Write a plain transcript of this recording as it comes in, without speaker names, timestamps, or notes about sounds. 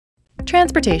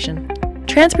Transportation.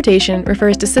 Transportation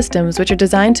refers to systems which are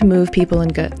designed to move people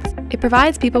and goods. It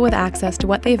provides people with access to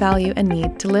what they value and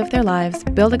need to live their lives,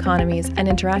 build economies, and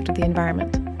interact with the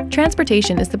environment.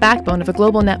 Transportation is the backbone of a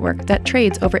global network that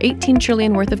trades over 18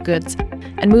 trillion worth of goods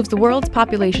and moves the world's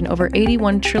population over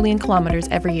 81 trillion kilometers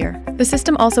every year. The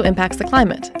system also impacts the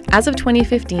climate. As of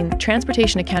 2015,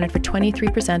 transportation accounted for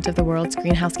 23% of the world's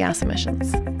greenhouse gas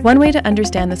emissions. One way to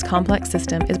understand this complex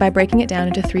system is by breaking it down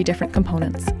into 3 different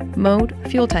components: mode,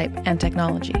 fuel type, and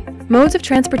technology. Modes of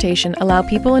transportation allow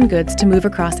people and goods to move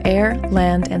across air,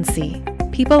 land, and sea.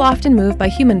 People often move by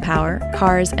human power,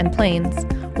 cars and planes,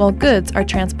 while goods are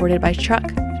transported by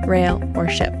truck, rail, or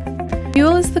ship.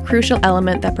 Fuel is the crucial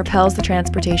element that propels the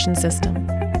transportation system.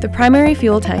 The primary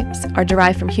fuel types are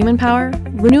derived from human power,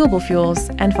 renewable fuels,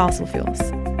 and fossil fuels.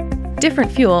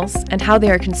 Different fuels, and how they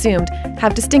are consumed,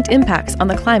 have distinct impacts on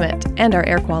the climate and our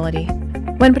air quality.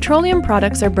 When petroleum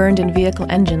products are burned in vehicle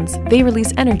engines, they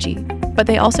release energy, but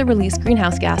they also release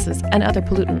greenhouse gases and other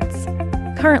pollutants.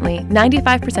 Currently,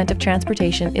 95% of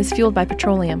transportation is fueled by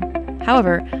petroleum.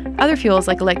 However, other fuels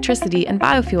like electricity and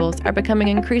biofuels are becoming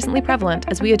increasingly prevalent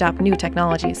as we adopt new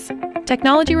technologies.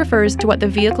 Technology refers to what the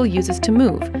vehicle uses to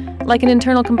move, like an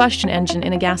internal combustion engine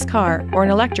in a gas car or an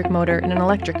electric motor in an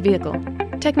electric vehicle.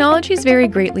 Technologies vary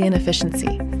greatly in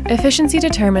efficiency. Efficiency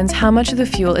determines how much of the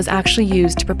fuel is actually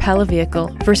used to propel a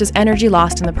vehicle versus energy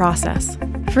lost in the process.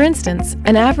 For instance,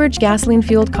 an average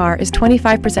gasoline-fueled car is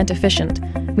 25% efficient,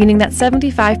 meaning that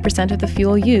 75% of the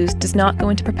fuel used does not go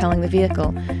into propelling the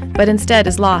vehicle, but instead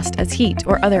is lost as heat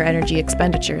or other energy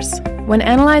expenditures. When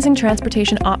analyzing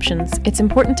transportation options, it's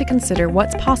important to consider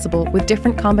what's possible with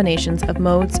different combinations of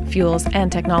modes, fuels, and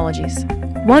technologies.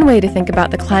 One way to think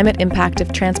about the climate impact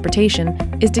of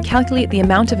transportation is to calculate the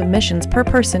amount of emissions per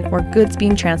person or goods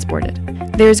being transported.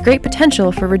 There is great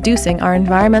potential for reducing our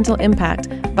environmental impact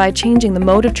by changing the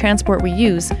mode of transport we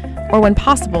use, or when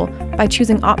possible, by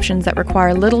choosing options that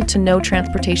require little to no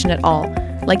transportation at all,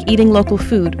 like eating local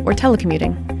food or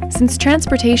telecommuting. Since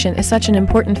transportation is such an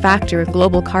important factor of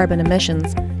global carbon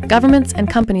emissions, governments and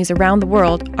companies around the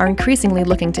world are increasingly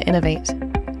looking to innovate.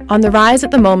 On the rise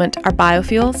at the moment are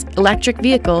biofuels, electric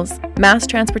vehicles, mass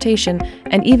transportation,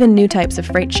 and even new types of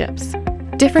freight ships.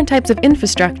 Different types of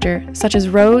infrastructure, such as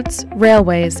roads,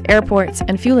 railways, airports,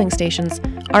 and fueling stations,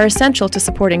 are essential to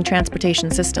supporting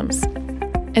transportation systems.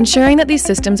 Ensuring that these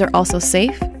systems are also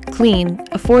safe, clean,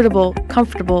 affordable,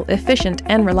 comfortable, efficient,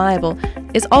 and reliable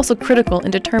is also critical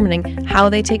in determining how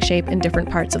they take shape in different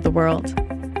parts of the world.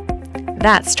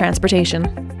 That's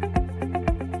transportation.